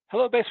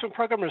Hello, Basement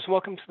Programmers.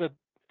 Welcome to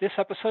this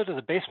episode of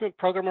the Basement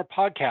Programmer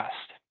Podcast.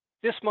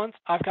 This month,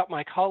 I've got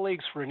my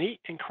colleagues Renee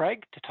and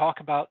Craig to talk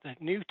about the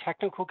new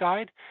technical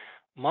guide,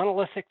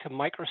 Monolithic to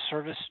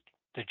Microservice,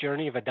 the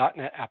Journey of a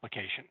 .NET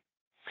Application.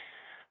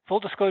 Full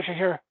disclosure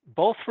here,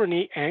 both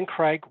Renee and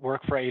Craig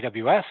work for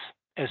AWS,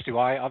 as do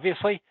I,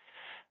 obviously.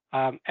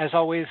 As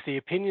always, the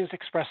opinions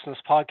expressed in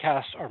this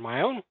podcast are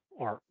my own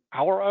or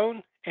our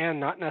own,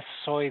 and not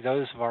necessarily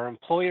those of our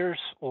employers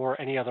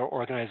or any other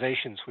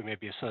organizations we may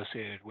be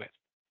associated with.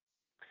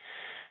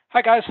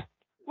 Hi, guys.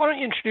 Why don't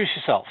you introduce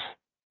yourselves?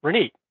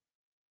 Renee.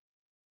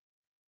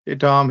 Hey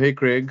Tom, hey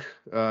Craig.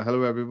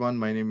 Hello everyone.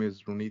 My name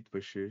is Runit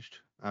Vashisht.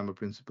 I'm a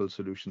principal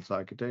solutions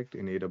architect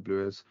in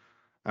AWS.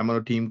 I'm on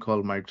a team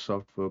called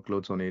Microsoft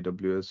Workloads on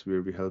AWS,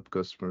 where we help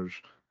customers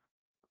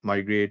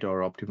migrate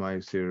or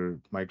optimize their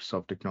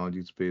Microsoft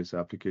technologies-based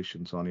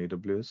applications on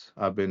AWS.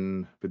 I've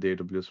been with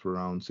AWS for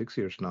around 6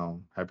 years now.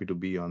 Happy to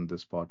be on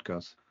this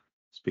podcast,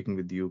 speaking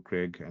with you,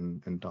 Craig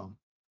and Tom.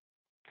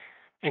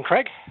 And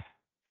Craig?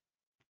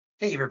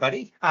 Hey,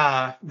 everybody.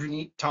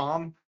 Reneet,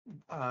 Tom,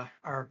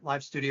 our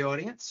live studio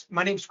audience.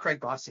 My name's Craig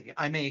Bossy.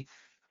 I'm a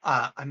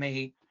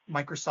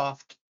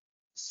Microsoft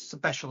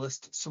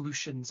specialist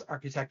solutions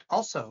architect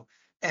also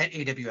at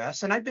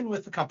AWS, and I've been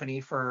with the company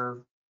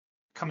for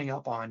coming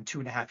up on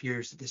 2.5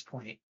 years at this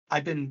point.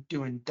 I've been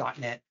doing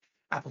 .NET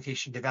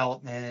application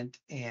development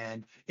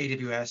and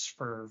AWS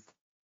for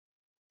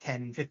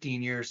 10,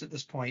 15 years at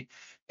this point.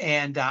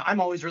 And I'm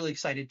always really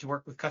excited to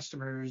work with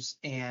customers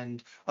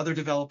and other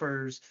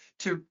developers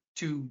to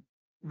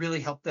really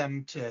help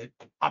them to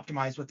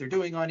optimize what they're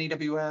doing on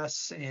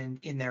AWS and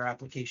in their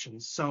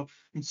applications. So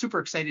I'm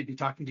super excited to be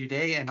talking to you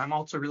today. And I'm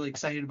also really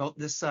excited about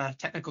this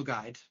technical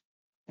guide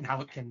and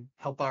how it can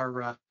help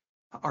our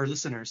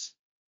listeners.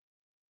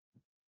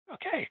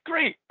 Okay,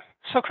 great.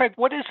 So, Craig,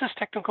 what is this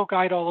technical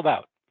guide all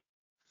about?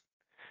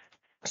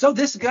 So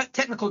this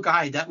technical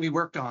guide that we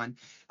worked on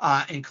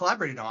and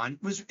collaborated on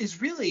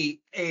is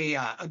really a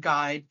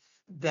guide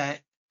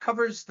that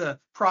covers the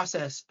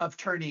process of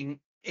turning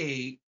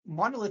a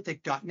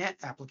monolithic .NET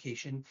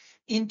application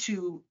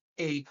into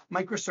a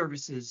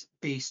microservices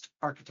based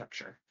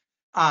architecture.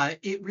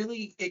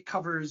 It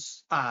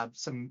covers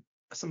some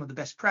of the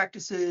best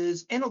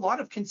practices and a lot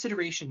of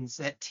considerations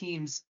that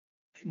teams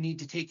need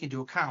to take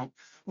into account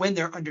when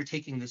they're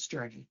undertaking this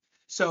journey.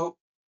 So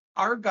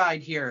our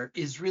guide here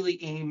is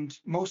really aimed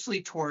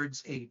mostly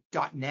towards a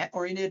 .NET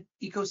oriented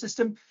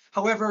ecosystem.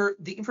 However,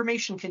 the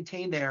information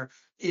contained there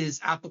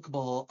is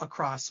applicable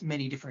across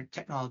many different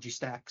technology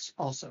stacks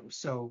also.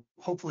 So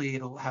hopefully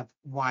it'll have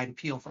wide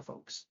appeal for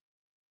folks.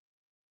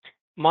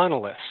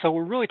 Monolith. So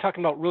we're really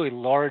talking about really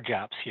large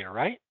apps here,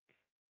 right?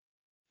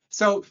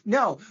 So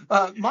no,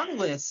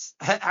 monoliths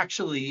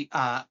actually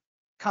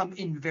come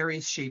in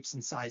various shapes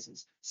and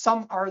sizes.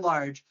 Some are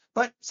large,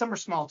 but some are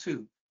small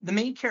too. The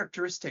main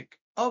characteristic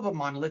of a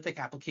monolithic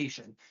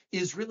application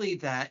is really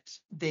that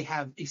they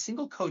have a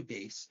single code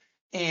base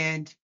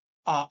and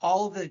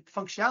all of the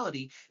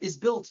functionality is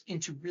built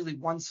into really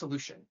one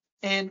solution.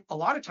 And a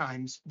lot of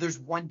times there's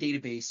one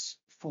database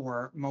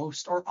for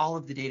most or all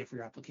of the data for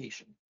your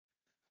application.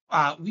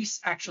 We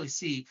actually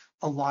see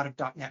a lot of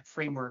 .NET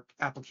Framework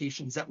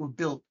applications that were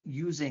built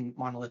using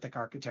monolithic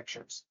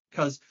architectures.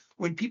 Because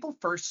when people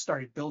first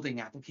started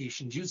building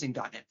applications using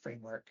 .NET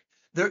Framework,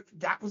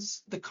 that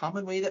was the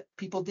common way that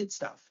people did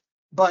stuff.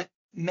 But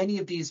many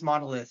of these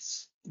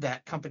monoliths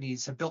that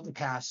companies have built in the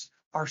past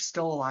are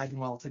still alive and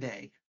well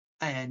today.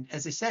 And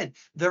as I said,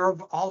 they're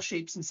of all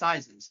shapes and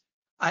sizes.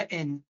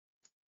 And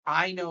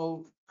I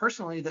know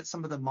personally that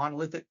some of the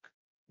monolithic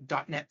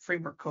 .NET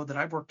Framework code that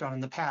I've worked on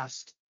in the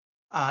past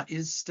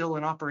is still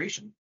in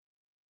operation.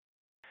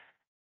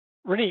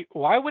 Renee,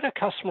 why would a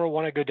customer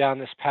want to go down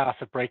this path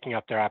of breaking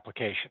up their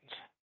applications?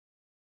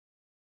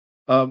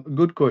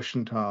 Good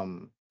question,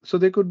 Tom. So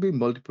there could be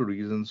multiple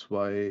reasons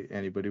why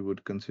anybody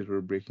would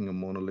consider breaking a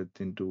monolith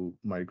into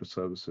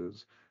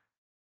microservices.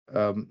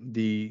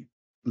 The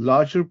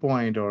larger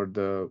point or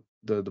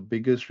the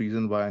biggest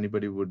reason why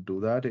anybody would do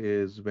that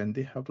is when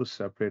they have to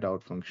separate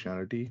out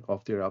functionality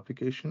of their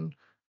application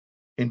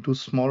into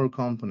smaller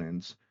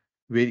components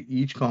where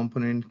each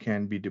component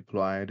can be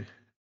deployed,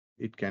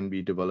 it can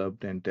be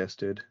developed and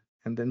tested,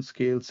 and then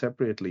scaled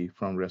separately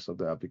from rest of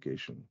the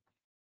application.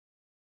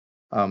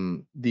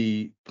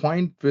 The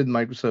point with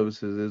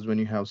microservices is when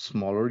you have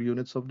smaller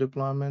units of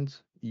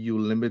deployments, you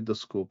limit the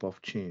scope of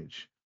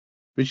change,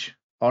 which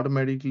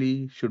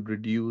automatically should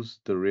reduce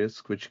the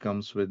risk which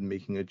comes with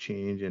making a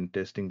change and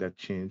testing that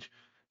change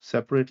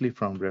separately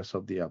from rest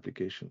of the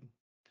application.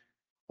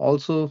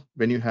 Also,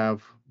 when you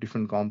have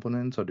different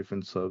components or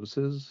different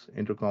services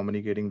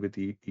intercommunicating with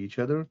each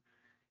other,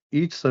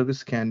 each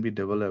service can be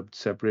developed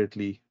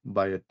separately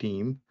by a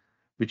team,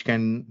 which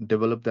can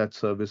develop that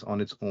service on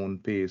its own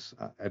pace,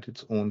 at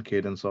its own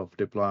cadence of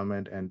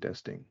deployment and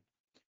testing.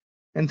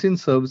 And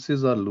since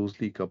services are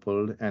loosely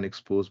coupled and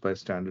exposed by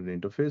standard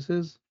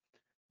interfaces,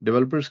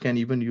 developers can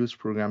even use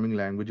programming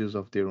languages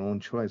of their own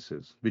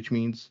choices, which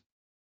means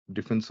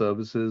different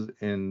services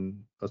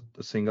in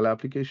a single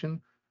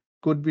application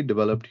could be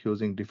developed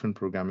using different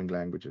programming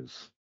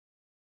languages.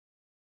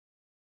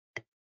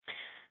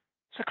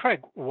 So,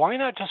 Craig, why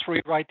not just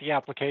rewrite the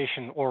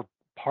application or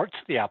parts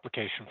of the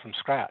application from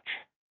scratch?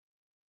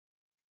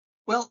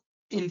 Well,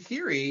 in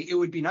theory, it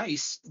would be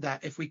nice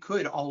that if we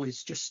could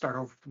always just start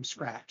over from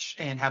scratch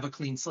and have a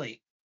clean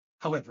slate.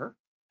 However,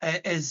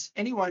 as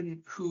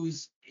anyone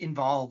who's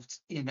involved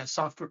in a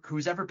software,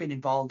 who's ever been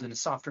involved in a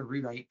software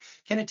rewrite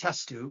can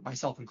attest to,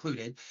 myself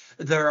included,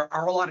 there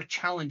are a lot of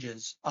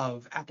challenges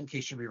of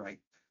application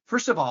rewrite.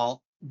 First of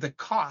all, the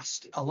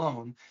cost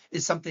alone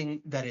is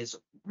something that is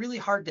really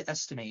hard to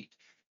estimate,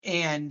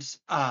 and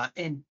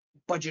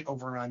budget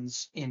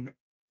overruns in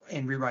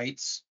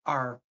rewrites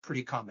are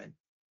pretty common.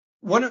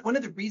 One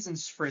of the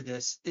reasons for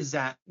this is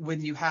that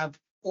when you have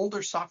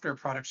older software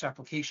products or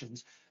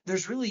applications,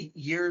 there's really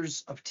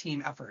years of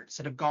team efforts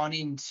that have gone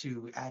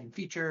into adding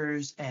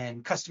features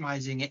and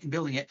customizing it and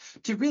building it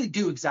to really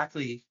do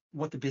exactly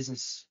what the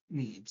business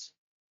needs.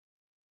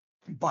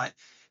 But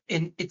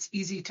it's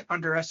easy to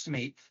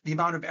underestimate the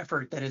amount of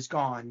effort that has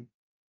gone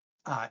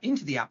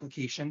into the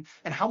application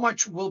and how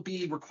much will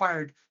be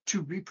required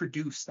to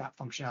reproduce that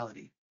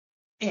functionality.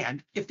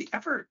 And if the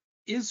effort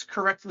is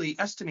correctly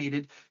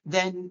estimated,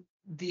 then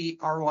the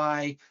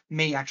ROI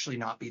may actually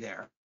not be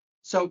there.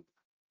 So,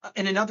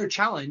 and another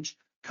challenge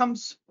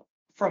comes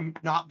from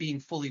not being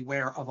fully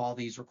aware of all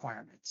these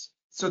requirements.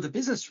 So the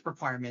business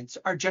requirements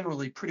are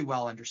generally pretty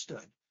well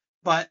understood,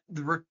 but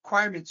the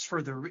requirements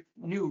for the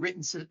new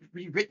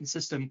rewritten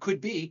system could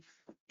be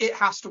it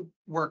has to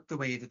work the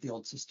way that the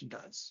old system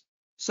does.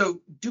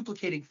 So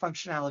duplicating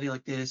functionality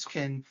like this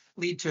can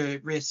lead to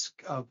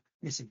risk of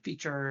missing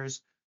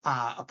features,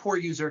 a poor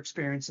user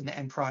experience in the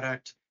end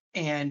product,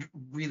 and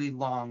really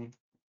long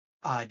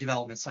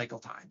development cycle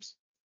times.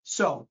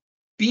 So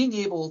being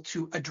able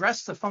to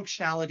address the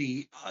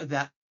functionality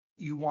that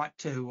you want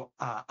to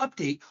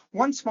update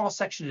one small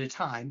section at a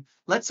time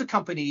lets a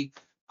company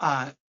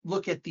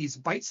look at these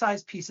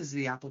bite-sized pieces of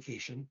the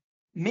application,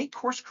 make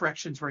course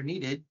corrections where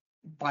needed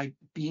by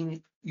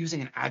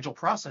using an agile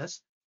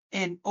process,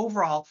 and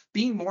overall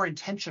being more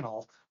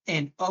intentional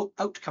and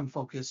outcome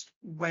focused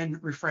when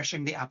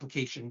refreshing the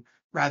application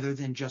rather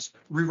than just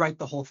rewrite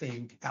the whole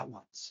thing at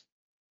once.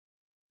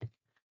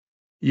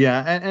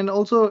 Yeah, and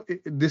also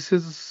this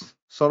is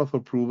sort of a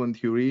proven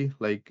theory.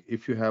 Like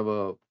if you have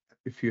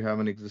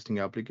an existing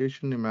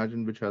application,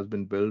 imagine which has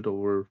been built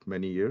over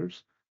many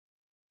years,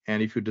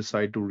 and if you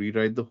decide to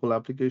rewrite the whole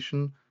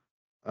application,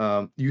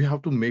 you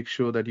have to make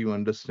sure that you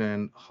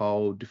understand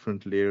how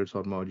different layers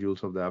or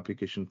modules of the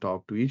application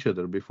talk to each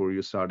other before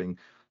you're starting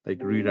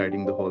like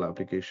rewriting the whole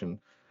application.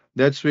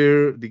 That's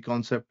where the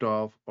concept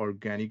of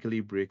organically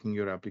breaking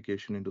your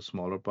application into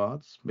smaller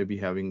parts, maybe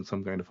having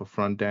some kind of a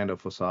front end or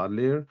facade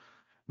layer,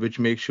 which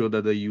makes sure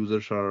that the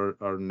users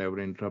are never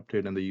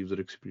interrupted and the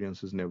user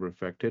experience is never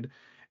affected,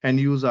 and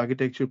use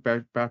architecture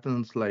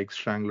patterns like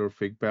strangler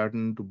fig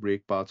pattern to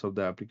break parts of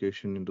the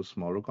application into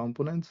smaller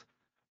components.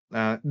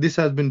 This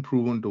has been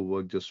proven to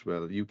work just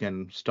well. You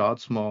can start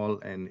small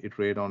and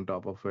iterate on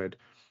top of it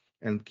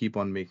and keep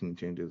on making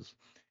changes.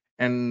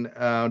 And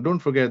don't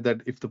forget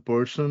that if the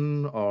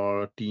person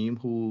or team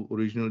who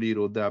originally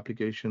wrote the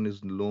application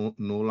is no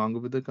longer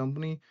with the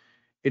company,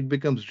 it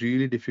becomes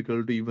really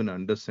difficult to even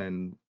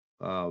understand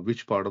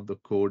which part of the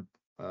code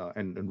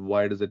and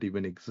why does it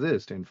even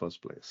exist in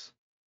first place.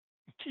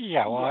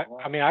 Yeah, well,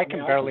 I mean, I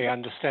can barely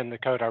understand the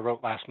code I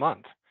wrote last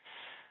month.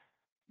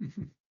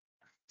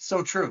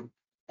 So true.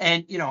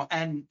 And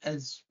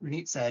as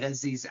Reneet said, as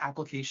these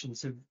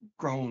applications have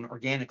grown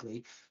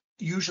organically,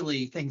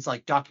 usually things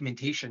like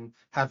documentation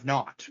have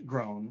not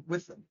grown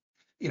with them.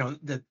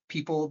 The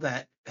people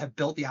that have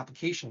built the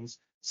applications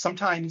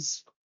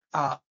sometimes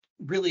uh,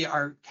 really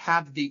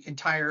have the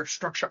entire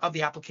structure of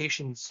the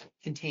applications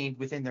contained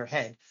within their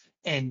head,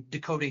 and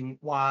decoding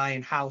why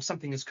and how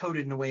something is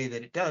coded in a way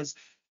that it does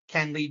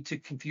can lead to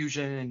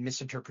confusion and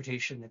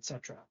misinterpretation,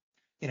 etc.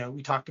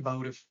 We talked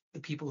about if the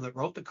people that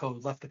wrote the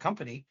code left the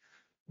company,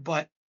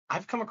 but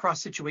I've come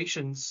across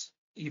situations,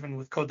 even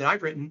with code that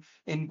I've written,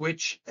 in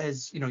which,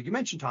 as you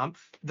mentioned, Tom,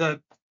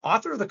 the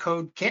author of the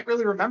code can't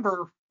really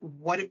remember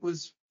what it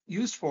was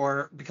used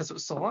for because it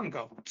was so long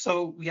ago.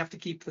 So we have to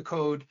keep the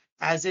code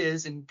as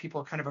is, and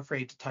people are kind of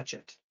afraid to touch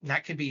it. And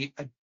that can be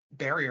a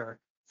barrier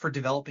for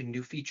developing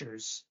new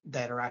features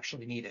that are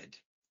actually needed.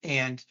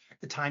 And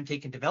the time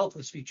taken to develop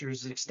those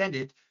features is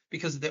extended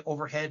because of the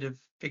overhead of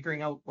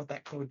figuring out what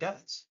that code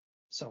does.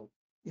 So,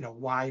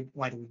 why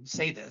do we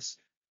say this?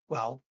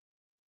 Well,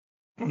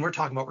 when we're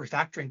talking about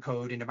refactoring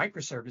code into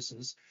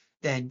microservices,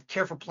 then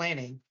careful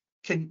planning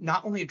can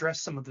not only address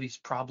some of these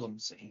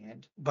problems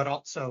but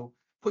also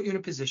put you in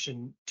a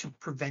position to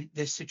prevent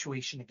this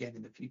situation again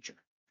in the future.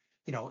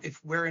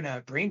 If we're in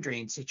a brain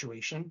drain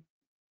situation,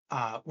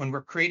 when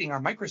we're creating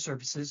our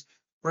microservices,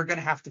 we're going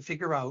to have to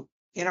figure out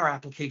in our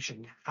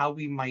application how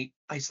we might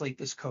isolate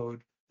this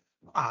code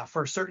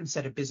for a certain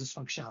set of business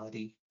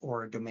functionality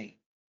or a domain.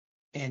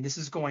 And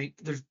there's going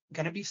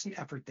to be some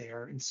effort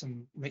there and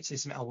some, you might say,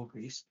 some elbow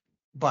grease.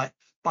 But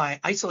by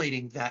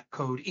isolating that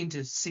code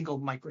into single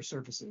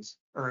microservices,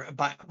 or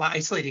by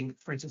isolating,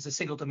 for instance, a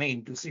single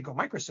domain to a single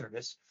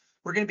microservice,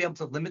 we're going to be able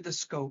to limit the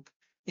scope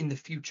in the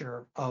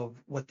future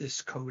of what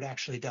this code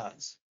actually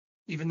does.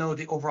 Even though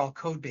the overall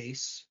code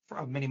base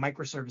of many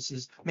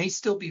microservices may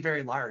still be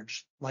very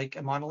large, like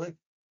a monolith,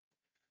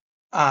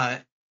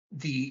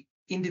 the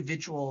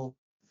individual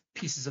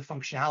pieces of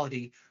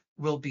functionality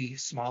will be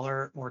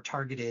smaller, more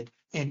targeted,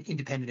 and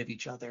independent of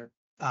each other.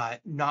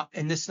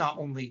 This not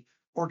only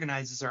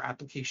organizes our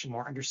application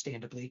more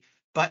understandably,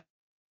 but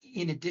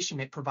in addition,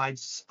 it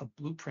provides a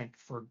blueprint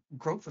for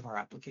growth of our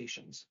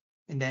applications.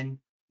 And then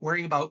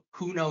worrying about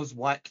who knows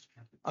what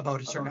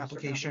about a certain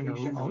application or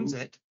who owns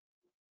it,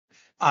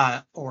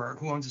 or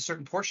who owns a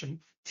certain portion,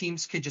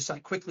 teams could just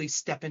like quickly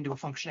step into a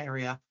function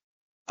area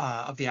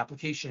of the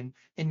application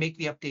and make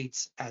the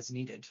updates as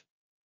needed.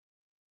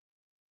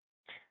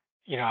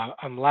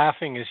 I'm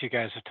laughing as you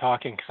guys are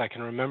talking because I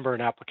can remember an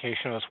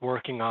application I was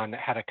working on that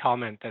had a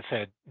comment that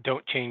said,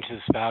 "Don't change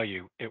this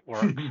value, it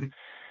works."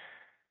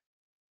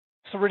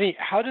 So Renee,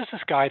 how does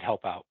this guide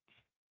help out?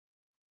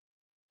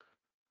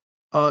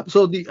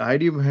 So the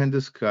idea behind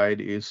this guide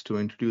is to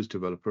introduce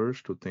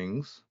developers to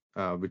things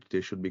which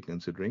they should be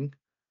considering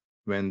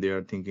when they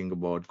are thinking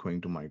about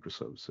going to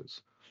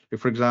microservices. If,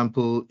 for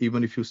example,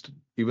 even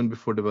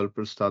before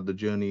developers start the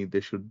journey, they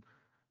should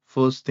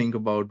first think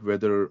about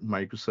whether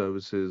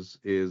microservices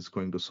is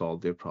going to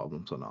solve their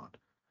problems or not.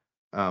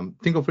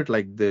 Think of it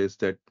like this: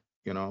 that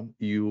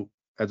you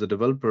as a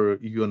developer,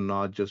 you are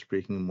not just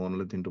breaking a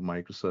monolith into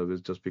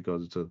microservice just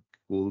because it's a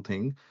cool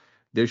thing.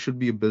 There should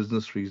be a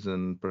business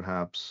reason,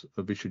 perhaps,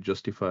 we should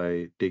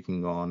justify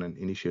taking on an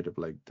initiative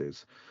like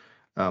this.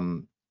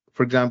 um,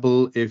 for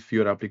example, if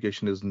your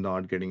application is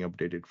not getting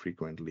updated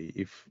frequently,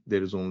 if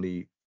there is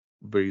only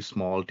very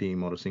small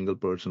team or a single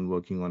person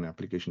working on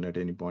application at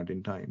any point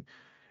in time.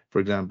 For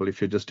example, if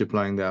you're just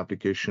deploying the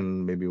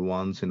application maybe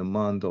once in a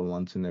month or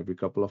once in every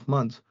couple of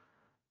months,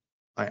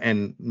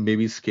 and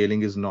maybe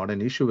scaling is not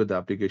an issue with the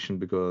application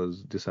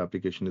because this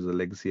application is a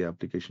legacy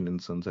application in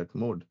sunset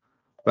mode.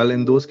 Well,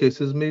 in those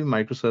cases, maybe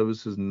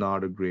microservice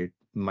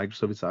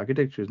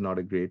architecture is not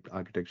a great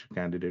architecture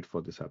candidate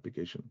for this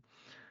application.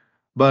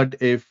 But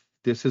if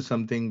this is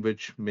something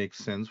which makes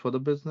sense for the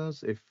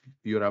business, if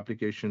your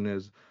application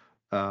is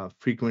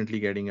frequently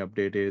getting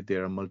updated,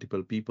 there are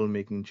multiple people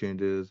making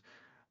changes,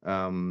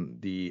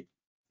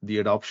 the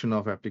adoption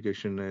of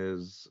application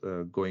is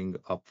going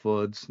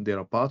upwards. There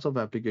are parts of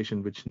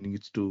application which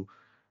needs to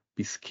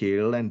be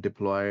scaled and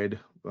deployed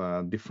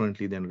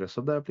differently than rest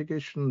of the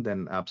application,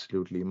 then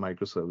absolutely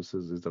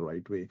microservices is the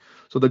right way.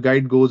 So the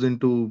guide goes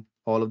into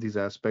all of these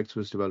aspects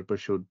which developers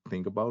should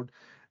think about.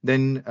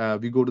 Then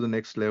we go to the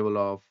next level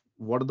of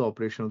what are the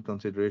operational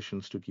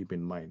considerations to keep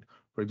in mind.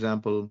 For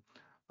example,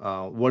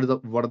 what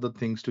are the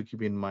things to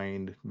keep in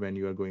mind when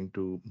you are going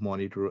to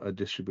monitor a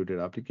distributed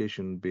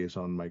application based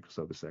on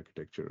microservice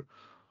architecture?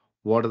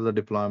 What are the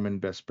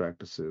deployment best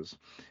practices?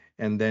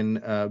 And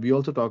then we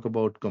also talk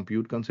about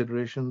compute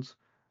considerations.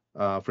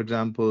 For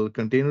example,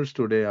 containers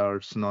today are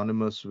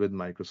synonymous with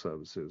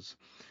microservices.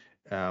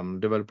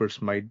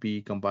 Developers might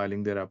be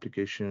compiling their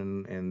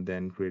application and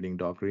then creating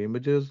Docker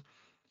images.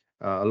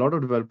 A lot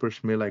of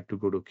developers may like to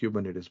go to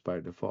Kubernetes by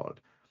default,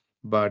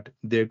 but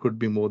there could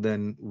be more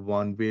than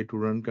one way to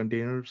run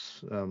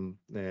containers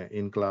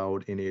in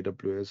cloud, in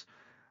AWS.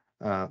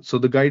 So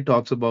the guide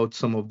talks about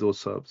some of those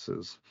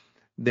services.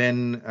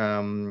 Then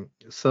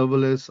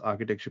serverless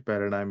architecture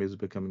paradigm is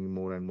becoming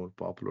more and more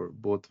popular,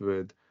 both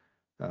with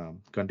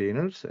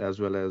containers as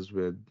well as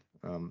with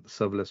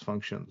serverless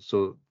functions.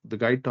 So the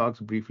guide talks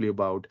briefly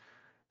about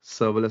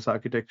serverless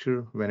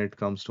architecture when it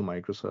comes to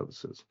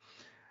microservices.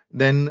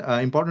 Then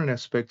important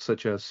aspects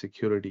such as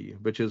security,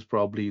 which is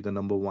probably the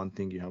number one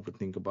thing you have to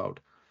think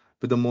about.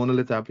 With a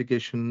monolith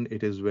application,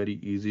 it is very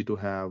easy to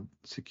have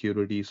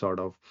security sort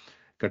of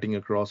cutting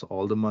across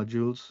all the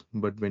modules.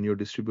 But when you're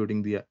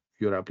distributing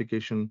your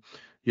application,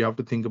 you have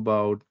to think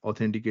about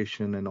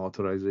authentication and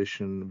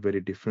authorization very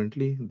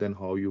differently than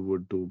how you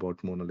would do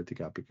about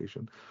monolithic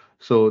application.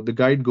 So the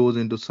guide goes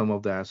into some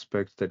of the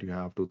aspects that you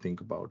have to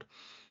think about.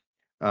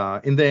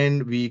 In the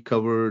end, we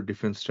cover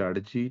different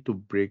strategy to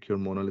break your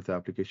monolith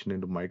application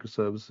into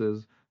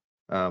microservices.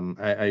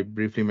 I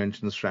briefly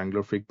mentioned the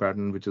Strangler Fig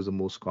pattern, which is the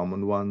most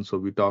common one. So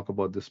we talk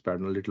about this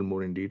pattern a little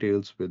more in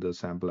details with a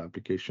sample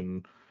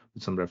application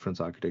with some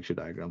reference architecture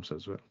diagrams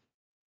as well.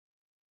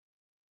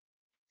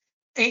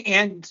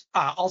 And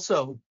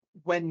also,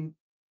 when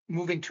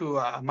moving to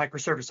a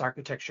microservice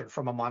architecture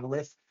from a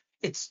monolith,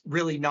 it's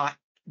really not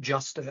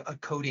just a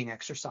coding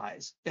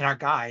exercise. In our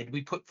guide,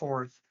 we put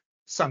forth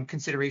some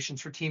considerations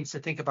for teams to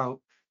think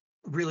about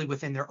really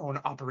within their own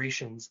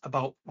operations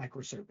about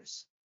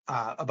microservice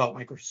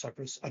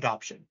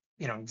adoption.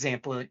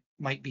 Example, it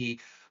might be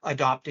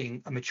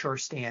adopting a mature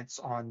stance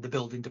on the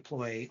build and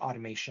deploy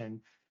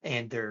automation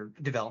and their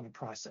development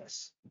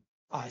process.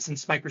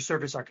 Since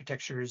microservice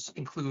architectures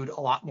include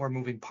a lot more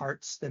moving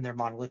parts than their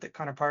monolithic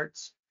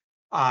counterparts,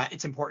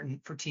 it's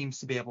important for teams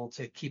to be able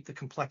to keep the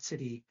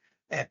complexity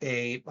at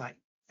bay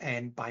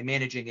by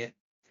managing it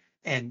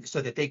and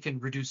so that they can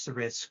reduce the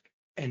risk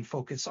and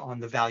focus on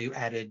the value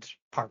added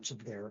parts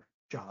of their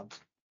job.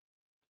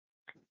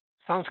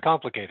 Sounds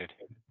complicated.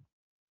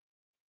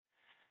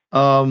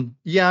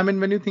 Yeah, I mean,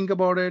 when you think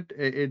about it,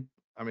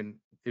 I mean,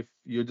 if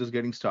you're just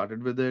getting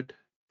started with it,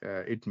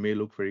 it may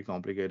look very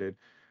complicated.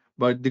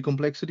 But the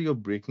complexity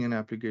of breaking an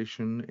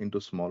application into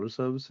smaller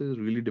services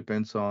really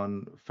depends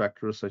on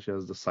factors such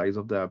as the size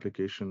of the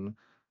application,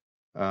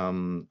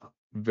 um,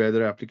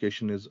 whether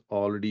application is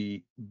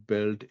already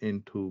built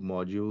into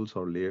modules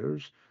or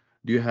layers.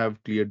 Do you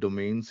have clear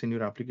domains in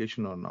your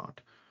application or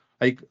not?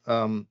 Like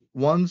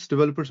once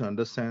developers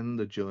understand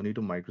the journey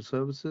to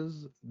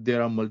microservices,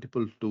 there are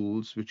multiple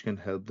tools which can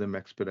help them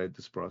expedite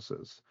this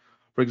process.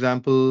 For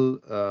example,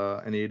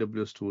 an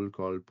AWS tool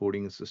called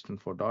Coding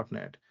Assistant for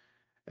 .NET.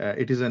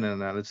 It is an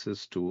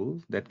analysis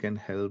tool that can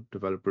help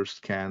developers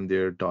scan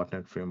their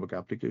 .NET Framework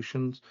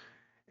applications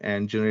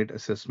and generate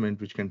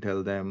assessment which can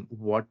tell them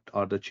what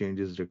are the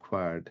changes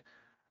required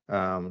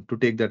to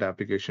take that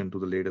application to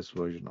the latest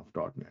version of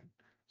 .NET.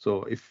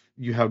 So if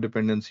you have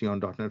dependency on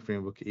 .NET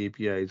Framework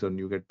APIs or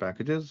NuGet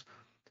packages,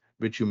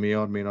 which you may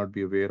or may not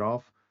be aware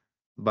of,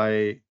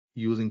 by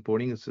using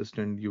Coding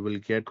Assistant, you will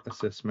get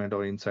assessment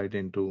or insight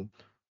into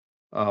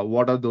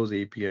what are those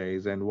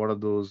APIs and what are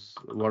those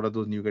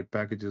NuGet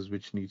packages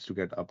which needs to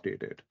get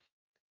updated.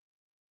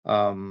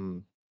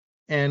 Um,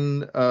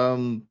 and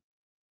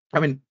I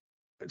mean,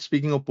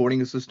 speaking of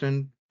Coding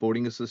Assistant,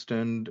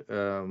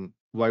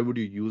 why would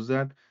you use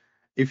that?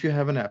 If you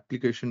have an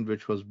application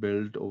which was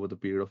built over the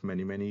period of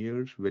many, many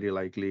years, very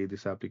likely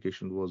this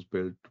application was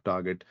built to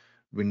target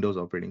Windows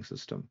operating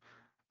system,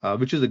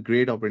 which is a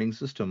great operating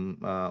system.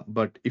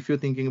 But if you're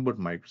thinking about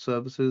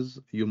microservices,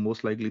 you're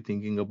most likely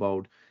thinking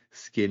about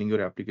scaling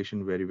your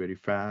application very, very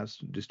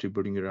fast,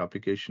 distributing your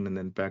application, and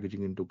then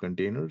packaging into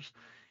containers.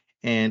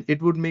 And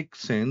it would make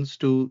sense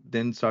to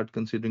then start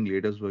considering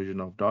latest version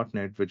of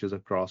 .NET, which is a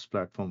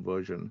cross-platform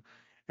version.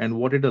 And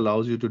what it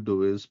allows you to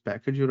do is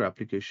package your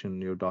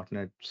application, your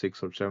 .NET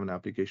 6 or 7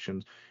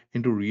 applications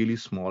into really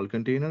small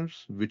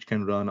containers, which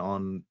can run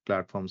on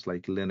platforms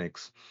like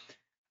Linux.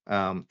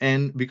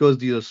 And because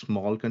these are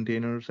small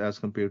containers as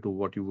compared to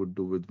what you would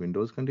do with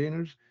Windows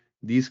containers,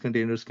 these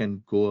containers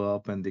can go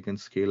up and they can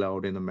scale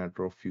out in a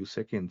matter of few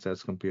seconds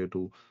as compared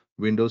to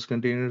Windows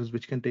containers,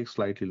 which can take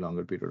slightly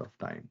longer period of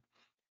time.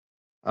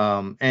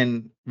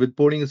 And with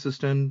Coding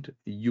Assistant,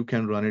 you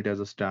can run it as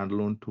a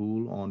standalone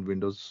tool on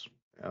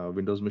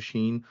Windows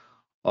machine,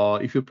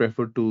 or if you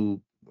prefer to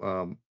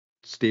um,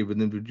 stay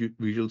within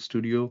Visual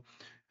Studio,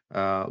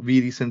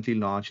 we recently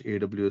launched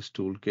AWS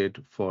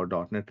Toolkit for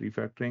 .NET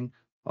Refactoring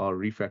or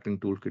Refactoring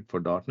Toolkit for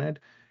 .NET,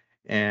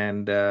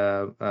 and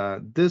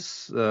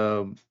this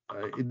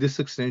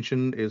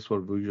extension is for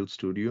Visual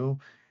Studio.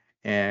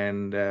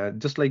 And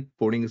just like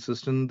Coding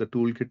Assistant, the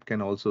toolkit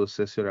can also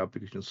assess your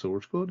application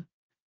source code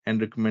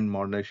and recommend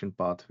modernization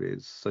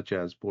pathways, such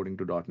as porting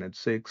to .NET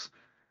 6.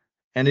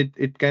 And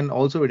it can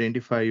also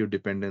identify your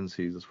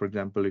dependencies. For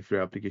example, if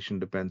your application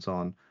depends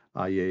on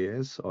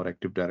IaaS or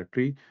Active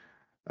Directory,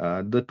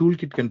 the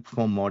toolkit can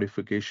perform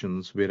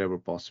modifications wherever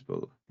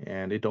possible.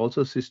 And it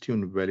also assists you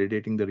in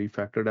validating the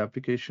refactored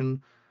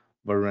application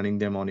by running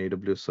them on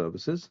AWS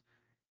services.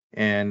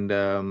 And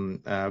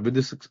with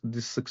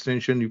this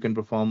extension, you can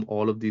perform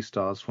all of these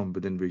tasks from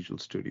within Visual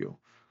Studio.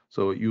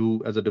 So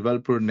you, as a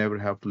developer, never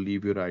have to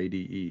leave your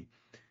IDE.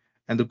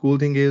 And the cool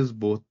thing is,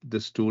 both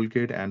this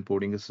toolkit and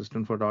Coding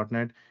Assistant for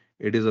 .NET,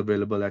 it is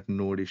available at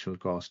no additional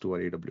cost to our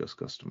AWS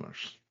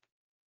customers.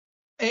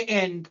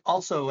 And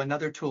also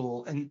another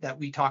tool and that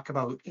we talk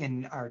about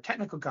in our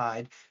technical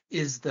guide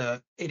is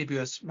the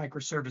AWS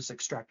microservice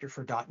extractor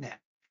for .NET.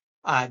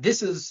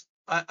 This is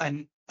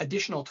an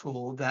additional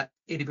tool that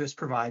AWS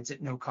provides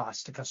at no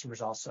cost to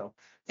customers also.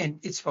 And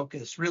its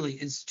focus really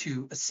is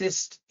to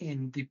assist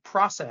in the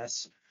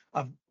process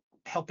of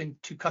helping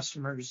to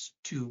customers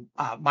to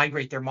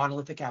migrate their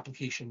monolithic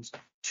applications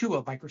to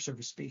a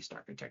microservice-based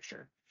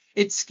architecture.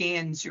 It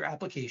scans your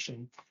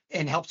application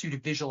and helps you to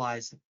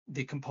visualize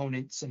the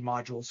components and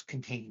modules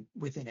contained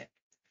within it.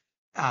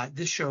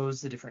 This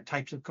shows the different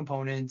types of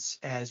components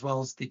as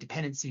well as the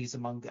dependencies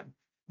among them.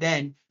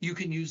 Then you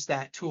can use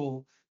that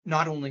tool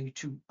not only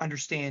to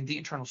understand the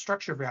internal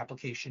structure of your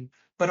application,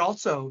 but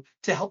also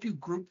to help you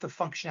group the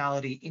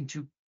functionality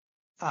into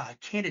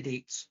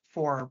candidates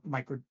for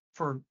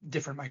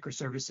different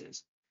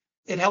microservices.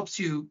 It helps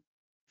you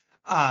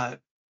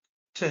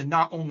to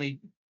not only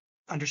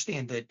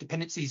understand the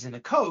dependencies in the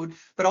code,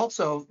 but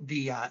also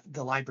the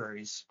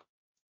libraries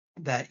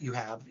that you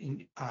have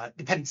in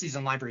dependencies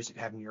and libraries that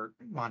you have in your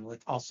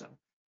monolith also.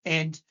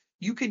 And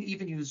you can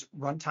even use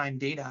runtime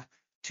data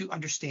to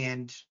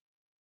understand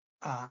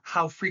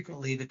how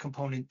frequently the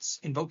components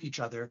invoke each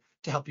other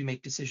to help you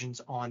make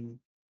decisions on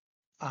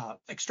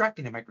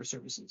extracting the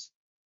microservices.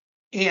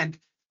 And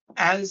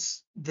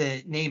as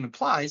the name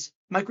implies,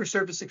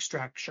 microservice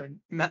extractor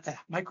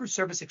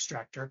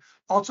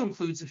also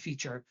includes a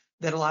feature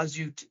that allows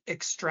you to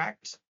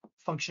extract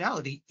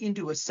functionality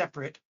into a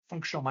separate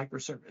functional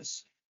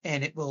microservice.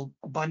 And it will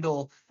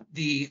bundle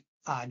the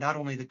not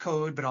only the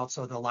code, but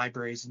also the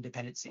libraries and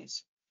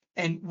dependencies.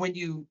 And when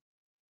you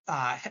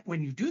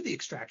do the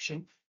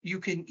extraction, you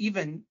can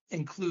even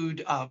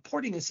include a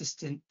porting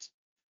assistant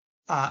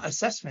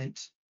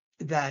assessment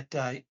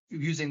that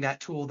using that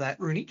tool that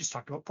Rooney just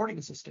talked about, porting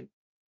assistant.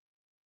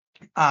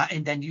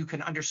 And then you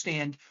can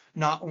understand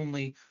not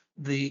only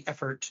the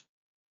effort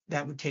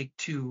that would take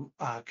to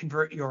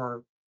convert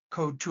your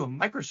code to a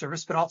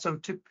microservice, but also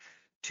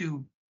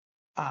to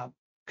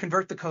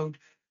convert the code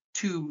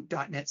to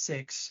 .NET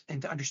 6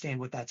 and to understand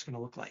what that's going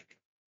to look like.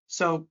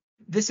 So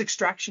this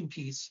extraction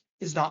piece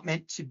is not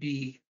meant to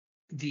be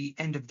the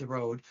end of the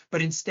road,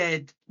 but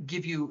instead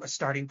give you a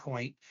starting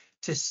point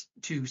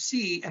to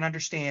see and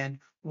understand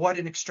what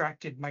an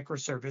extracted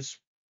microservice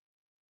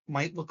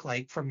might look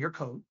like from your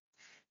code.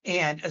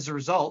 And as a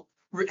result,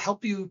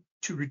 help you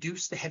to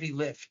reduce the heavy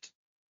lift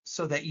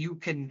so that you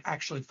can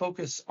actually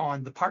focus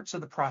on the parts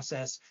of the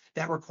process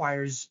that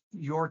requires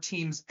your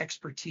team's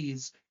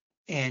expertise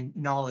and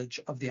knowledge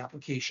of the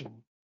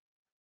application.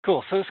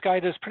 Cool. So this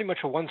guide is pretty much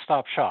a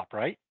one-stop shop,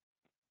 right?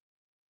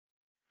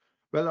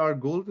 Well, our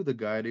goal with the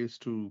guide is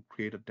to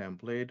create a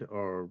template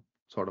or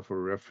sort of a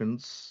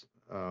reference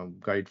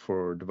guide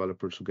for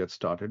developers to get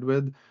started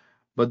with.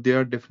 But there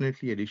are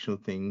definitely additional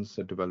things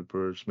that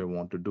developers may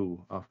want to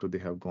do after they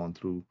have gone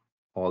through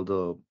all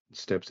the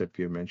steps that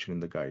we have mentioned in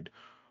the guide.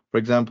 For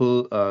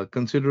example,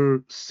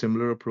 consider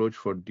similar approach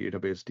for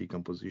database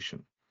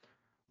decomposition.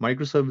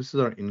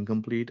 Microservices are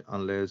incomplete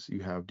unless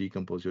you have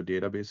decomposed your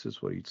databases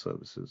for each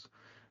services.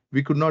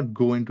 We could not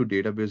go into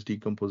database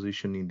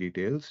decomposition in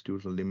details due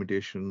to the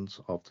limitations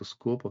of the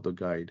scope of the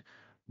guide,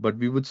 but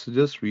we would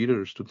suggest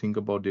readers to think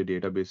about their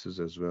databases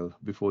as well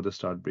before they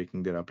start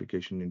breaking their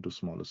application into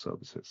smaller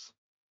services.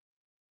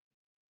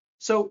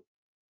 So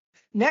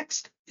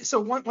next,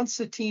 once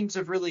the teams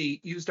have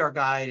really used our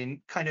guide and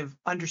kind of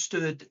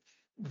understood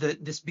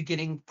this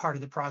beginning part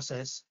of the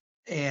process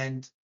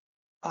and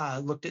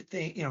looked at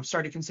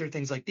started to consider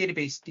things like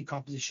database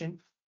decomposition.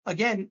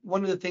 Again,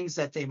 one of the things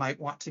that they might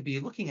want to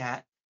be looking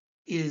at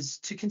is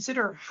to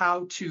consider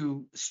how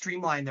to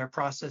streamline their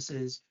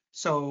processes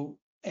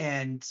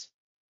and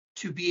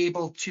to be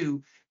able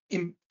to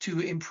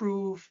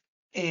improve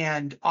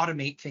and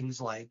automate things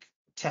like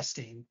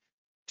testing,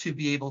 to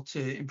be able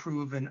to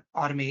improve and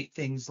automate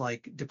things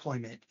like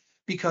deployment.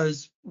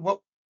 Because what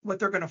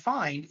they're going to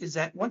find is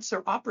that once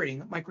they're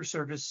operating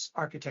microservice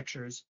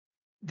architectures,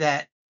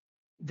 that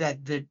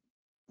the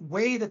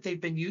way that they've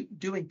been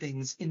doing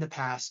things in the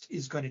past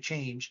is going to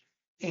change.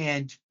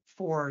 And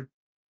for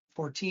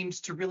teams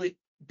to really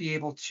be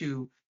able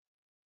to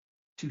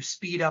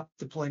speed up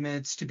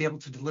deployments, to be able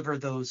to deliver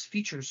those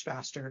features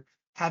faster,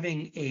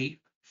 having a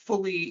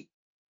fully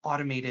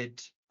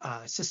automated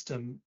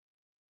system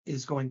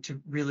is going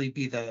to really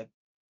be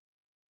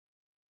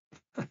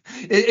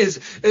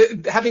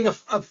having a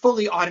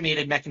fully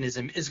automated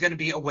mechanism is going to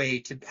be a way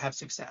to have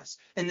success.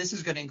 And this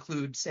is going to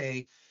include,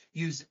 say,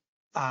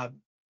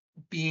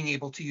 being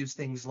able to use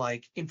things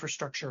like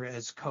infrastructure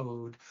as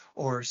code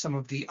or some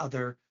of the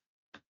other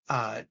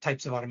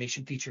types of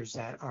automation features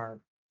that are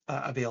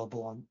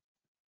available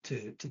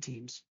to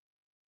teams.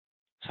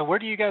 So where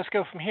do you guys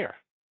go from here?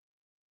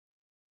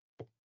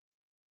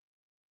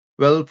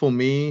 Well, for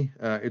me,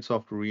 it's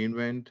off to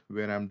reInvent,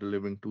 where I'm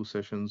delivering two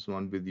sessions,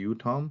 one with you,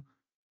 Tom,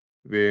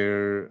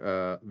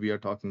 where we are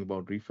talking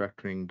about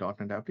refactoring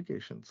 .NET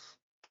applications.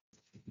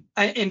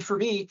 And for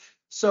me,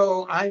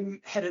 so I'm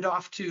headed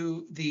off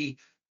to the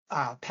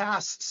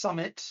PASS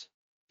Summit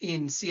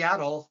in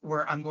Seattle,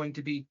 where I'm going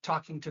to be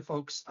talking to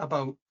folks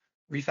about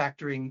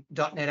refactoring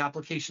 .NET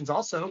applications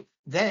also.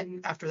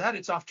 Then after that,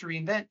 it's off to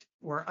reInvent,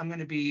 where I'm going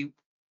to be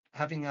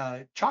having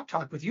a chalk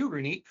talk with you,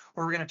 Rooney,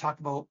 where we're going to talk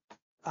about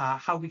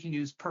how we can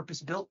use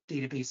purpose-built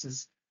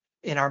databases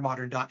in our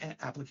modern .NET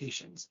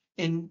applications.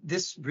 And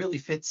this really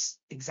fits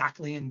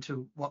exactly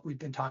into what we've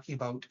been talking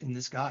about in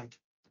this guide.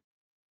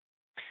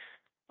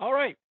 All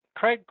right,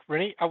 Craig,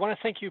 Renee, I want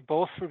to thank you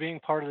both for being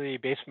part of the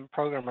Basement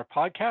Programmer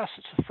podcast.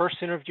 It's the first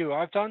interview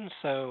I've done,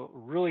 so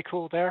really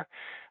cool there.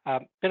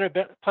 Been a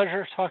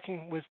pleasure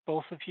talking with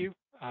both of you,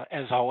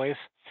 as always.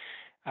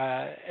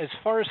 As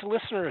far as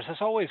listeners, as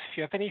always, if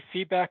you have any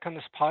feedback on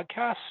this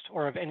podcast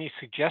or have any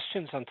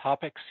suggestions on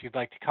topics you'd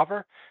like to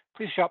cover,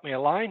 please drop me a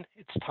line.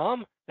 It's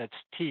Tom, that's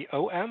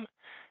Tom,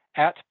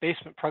 at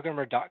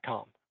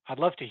basementprogrammer.com. I'd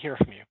love to hear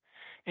from you.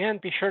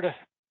 And be sure to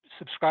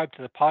subscribe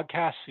to the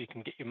podcast so you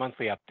can get your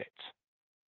monthly updates.